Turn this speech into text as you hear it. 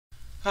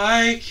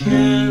I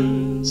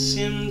can't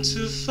seem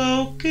to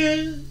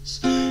focus,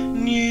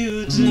 and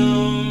you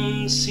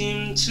don't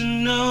seem to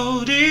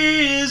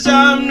notice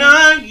I'm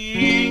not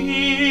here.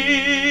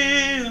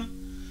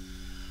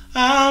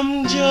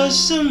 I'm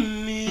just a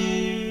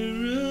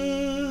mirror.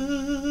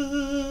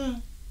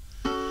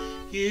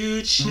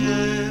 You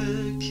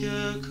check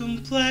your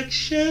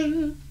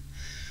complexion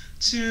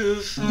to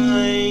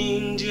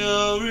find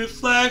your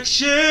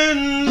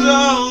reflections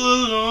all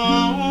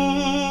alone.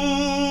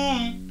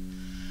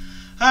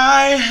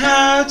 I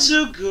had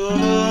to go.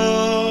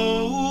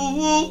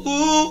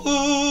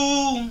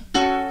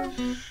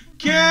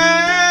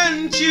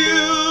 Can't you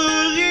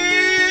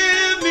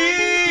leave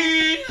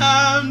me?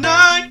 I'm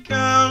not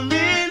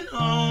coming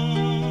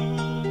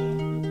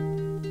home.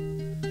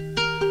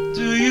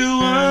 Do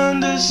you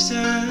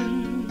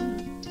understand?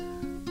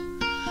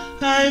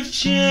 I've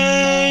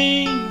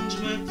changed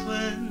my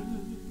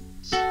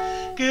plans,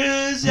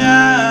 'cause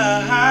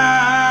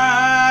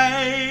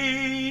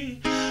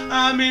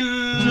I'm in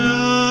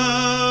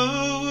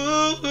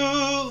love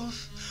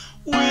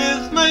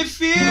with my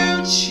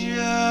future.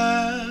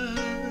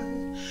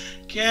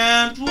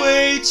 Can't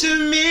wait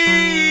to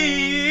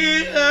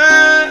meet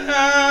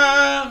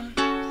her.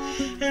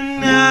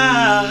 And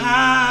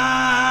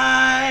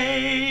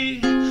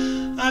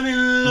I'm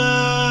in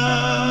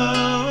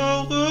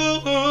love,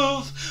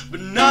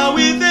 but not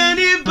with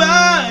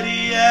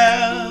anybody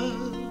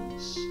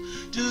else.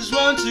 Just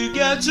want to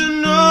get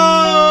to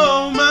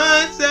know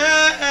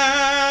myself.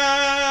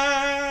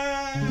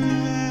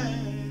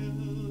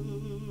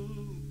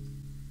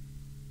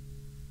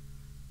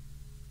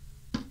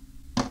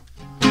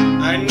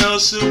 I know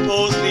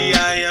supposedly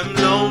I am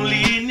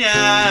lonely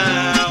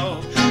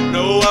now.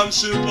 No, I'm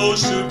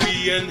supposed to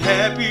be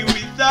unhappy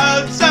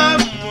without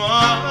someone.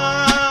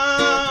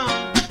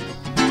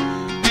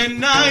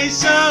 And I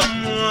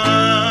someone.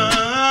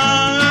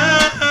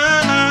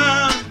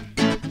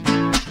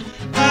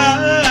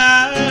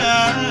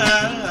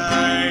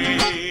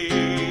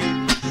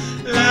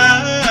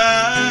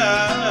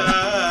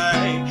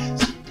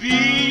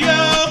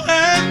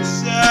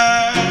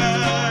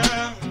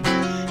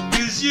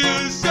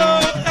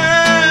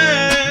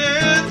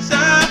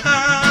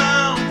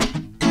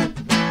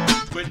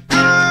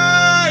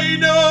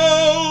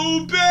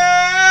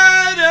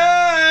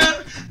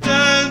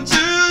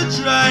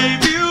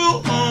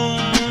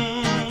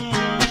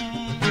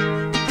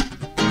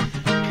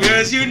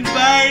 You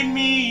invite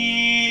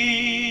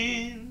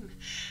me in,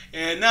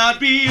 and I'll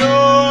be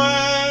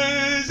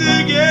yours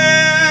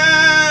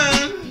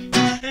again.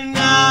 And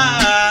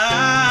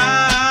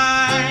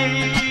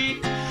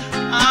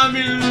I'm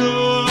in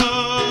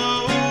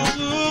love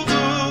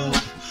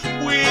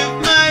with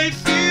my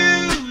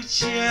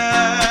future,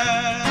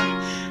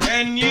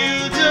 and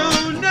you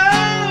don't know.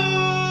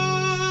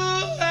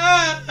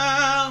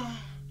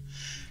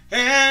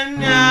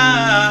 And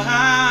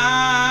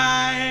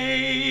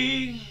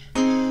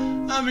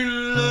I'm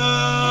in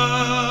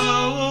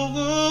love,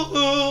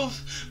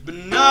 but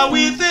not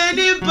with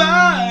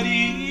anybody.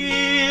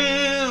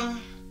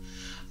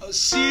 I'll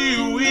see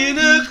you